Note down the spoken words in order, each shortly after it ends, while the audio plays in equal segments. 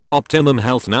Optimum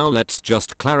Health. Now let's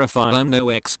just clarify, I'm no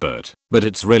expert, but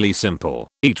it's really simple.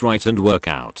 Eat right and work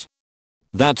out.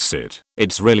 That's it.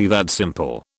 It's really that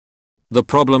simple. The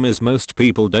problem is most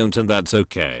people don't, and that's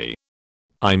okay.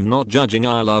 I'm not judging.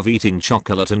 I love eating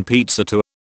chocolate and pizza too,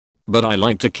 but I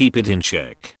like to keep it in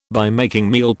check by making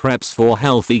meal preps for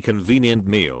healthy, convenient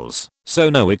meals. So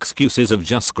no excuses of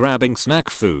just grabbing snack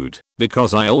food,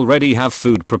 because I already have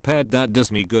food prepared that does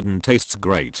me good and tastes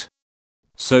great.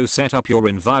 So set up your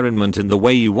environment in the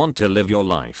way you want to live your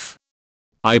life.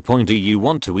 You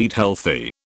want to eat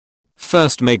healthy.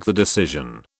 First, make the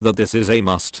decision that this is a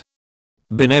must.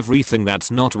 Bin everything that's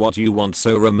not what you want,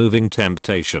 so removing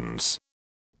temptations.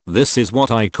 This is what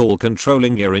I call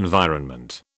controlling your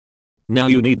environment. Now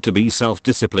you need to be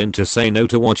self-disciplined to say no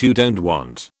to what you don't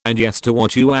want and yes to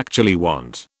what you actually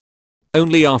want.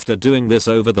 Only after doing this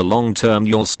over the long term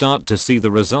you'll start to see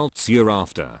the results you're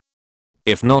after.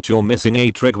 If not, you're missing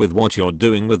a trick with what you're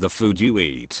doing with the food you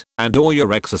eat and or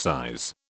your exercise.